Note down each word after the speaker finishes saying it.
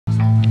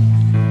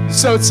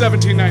So it's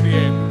 1798,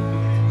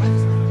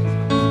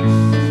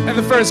 and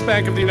the first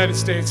bank of the United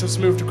States has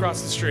moved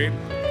across the street.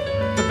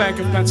 The Bank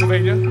of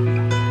Pennsylvania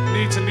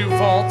needs a new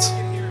vault.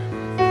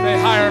 They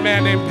hire a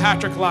man named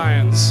Patrick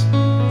Lyons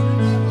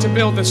to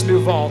build this new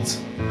vault.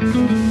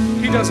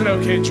 He does an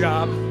okay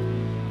job,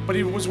 but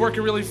he was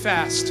working really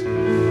fast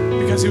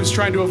because he was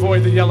trying to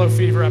avoid the yellow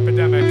fever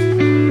epidemic.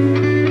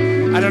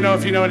 I don't know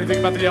if you know anything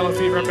about the yellow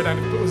fever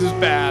epidemic, but it was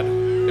bad.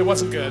 It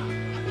wasn't good.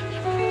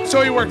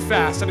 So he worked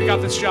fast, and he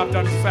got this job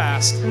done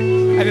fast,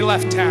 and he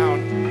left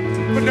town.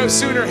 But no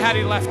sooner had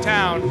he left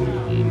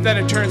town than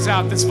it turns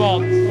out this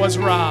vault was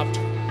robbed.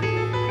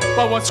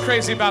 But what's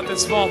crazy about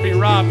this vault being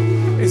robbed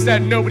is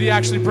that nobody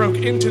actually broke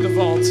into the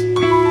vault.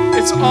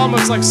 It's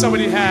almost like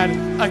somebody had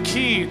a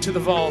key to the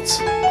vault.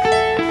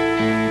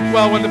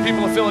 Well, when the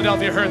people of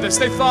Philadelphia heard this,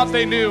 they thought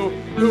they knew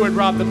who had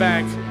robbed the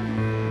bank.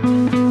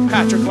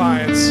 Patrick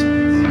Lyons.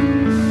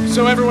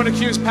 So everyone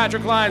accused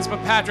Patrick Lyons,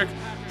 but Patrick,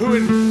 who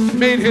had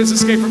made his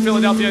escape from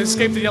Philadelphia,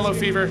 escaped the yellow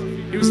fever.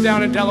 He was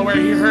down in Delaware.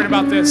 He heard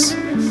about this.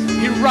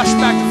 He rushed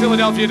back to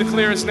Philadelphia to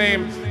clear his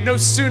name. No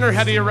sooner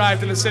had he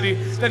arrived in the city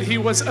than he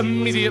was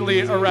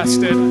immediately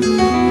arrested.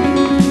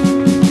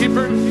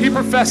 He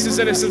professed his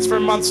innocence for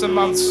months and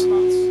months,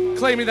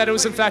 claiming that it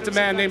was in fact a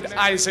man named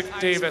Isaac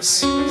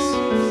Davis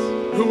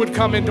who would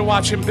come in to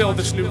watch him build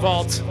this new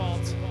vault.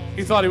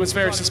 He thought he was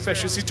very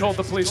suspicious. He told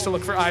the police to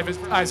look for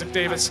Isaac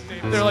Davis.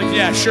 They're like,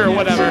 yeah, sure,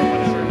 whatever.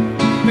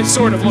 They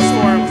sort of looked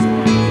for him.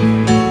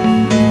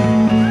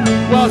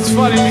 Well, it's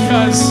funny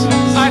because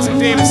Isaac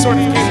Davis sort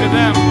of came to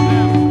them.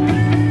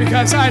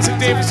 Because Isaac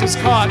Davis was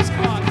caught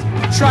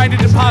trying to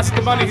deposit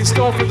the money he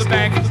stole from the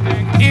bank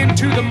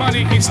into the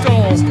money he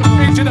stole,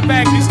 into the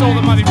bank he stole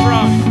the money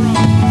from.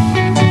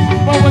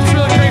 But what's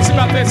really crazy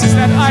about this is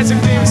that Isaac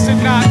Davis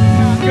did not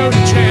go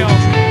to